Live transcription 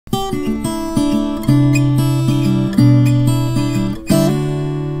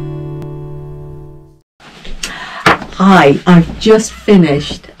Hi, I've just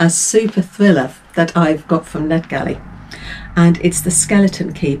finished a super thriller that I've got from Netgalley, and it's The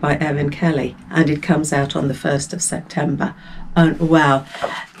Skeleton Key by Erin Kelly, and it comes out on the 1st of September. And wow,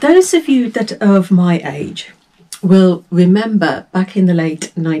 those of you that are of my age will remember back in the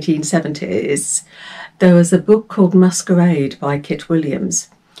late 1970s there was a book called Masquerade by Kit Williams,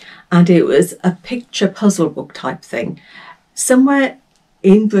 and it was a picture puzzle book type thing. Somewhere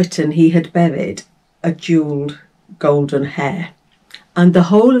in Britain he had buried a jewelled golden hair, and the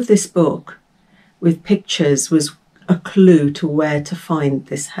whole of this book with pictures was a clue to where to find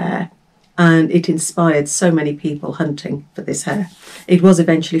this hair, and it inspired so many people hunting for this hair. It was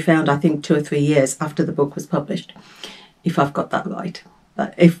eventually found, I think 2 or 3 years after the book was published, if I've got that right,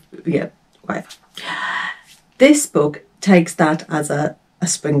 but yeah, whatever. This book takes that as a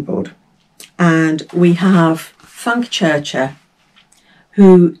springboard, and we have Frank Churcher,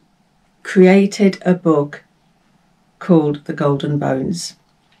 who created a book called The Golden Bones.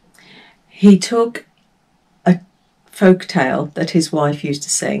 He took a folk tale that his wife used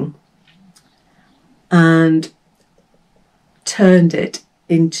to sing and turned it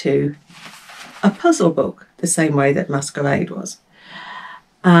into a puzzle book, the same way that Masquerade was.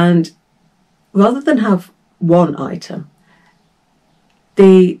 And rather than have one item,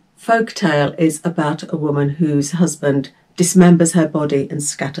 the folk tale is about a woman whose husband dismembers her body and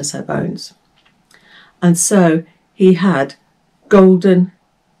scatters her bones. And so he had golden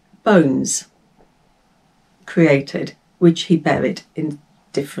bones created, which he buried in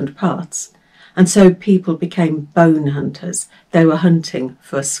different parts. And so people became bone hunters. They were hunting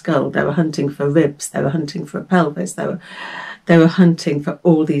for a skull, they were hunting for ribs, they were hunting for a pelvis, they were hunting for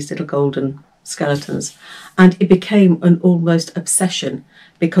all these little golden skeletons. And it became an almost obsession,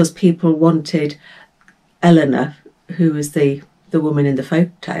 because people wanted Eleanor, who was the woman in the folk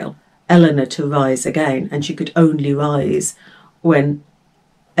tale, Eleanor to rise again, and she could only rise when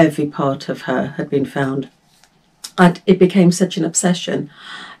every part of her had been found. And it became such an obsession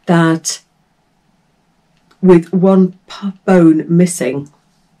that with one bone missing,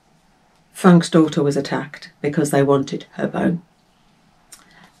 Frank's daughter was attacked because they wanted her bone.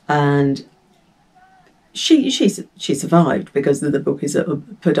 And she survived, because the book is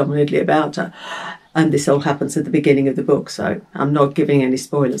predominantly about her, and this all happens at the beginning of the book, so I'm not giving any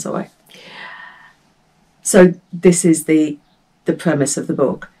spoilers away. So this is the premise of the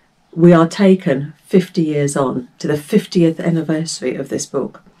book. We are taken 50 years on to the 50th anniversary of this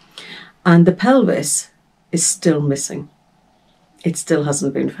book, and the pelvis is still missing. It still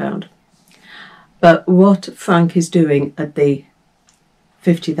hasn't been found. But what Frank is doing at the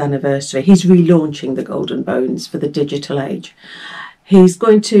 50th anniversary, he's relaunching the Golden Bones for the digital age. He's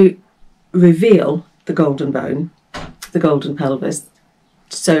going to reveal the golden bone, the golden pelvis,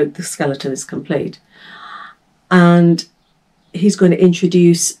 so the skeleton is complete. And he's going to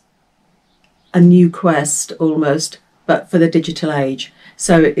introduce a new quest almost, but for the digital age.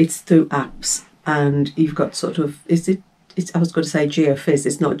 So it's through apps, and you've got sort of, I was going to say geophys,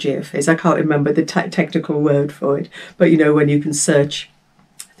 it's not geophys, I can't remember the technical word for it, but you know, when you can search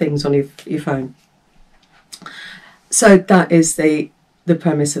things on your phone. So that is the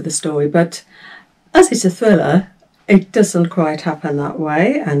premise of the story, but as it's a thriller, it doesn't quite happen that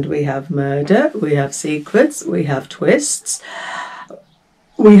way, and we have murder, we have secrets, we have twists,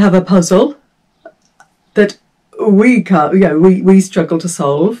 we have a puzzle that we can't, we struggle to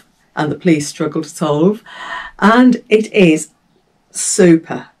solve, and the police struggle to solve, and it is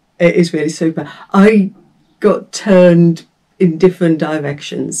super. It is really super. I got turned in different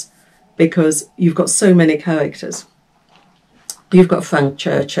directions because you've got so many characters. You've got Frank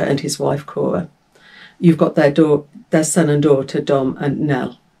Churcher and his wife Cora. You've got their son and daughter Dom and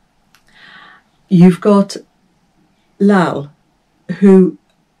Nell. You've got Lal, who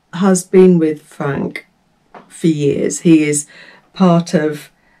has been with Frank for years. He is part of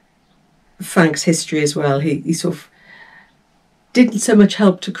Frank's history as well. He sort of didn't so much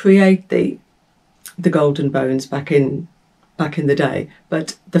help to create the Golden Bones back in the day,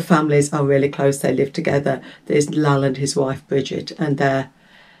 but the families are really close. They live together. There's Lal and his wife Bridget and their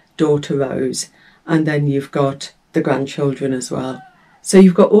daughter Rose, and then you've got the grandchildren as well. So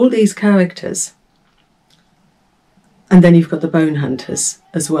you've got all these characters, and then you've got the bone hunters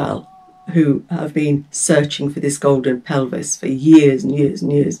as well, who have been searching for this golden pelvis for years and years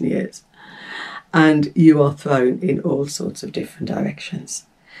and years and years, and you are thrown in all sorts of different directions.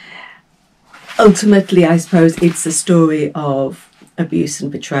 Ultimately, I suppose it's a story of abuse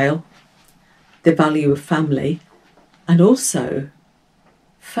and betrayal, the value of family, and also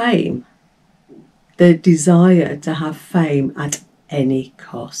fame, the desire to have fame at any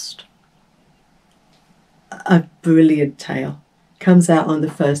cost. a brilliant tale. Comes out on the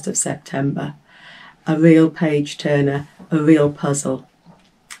 1st of September. A real page turner, a real puzzle,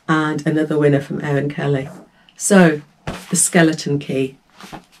 and another winner from Erin Kelly. So, The Skeleton Key.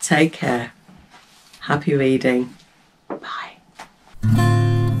 Take care. Happy reading.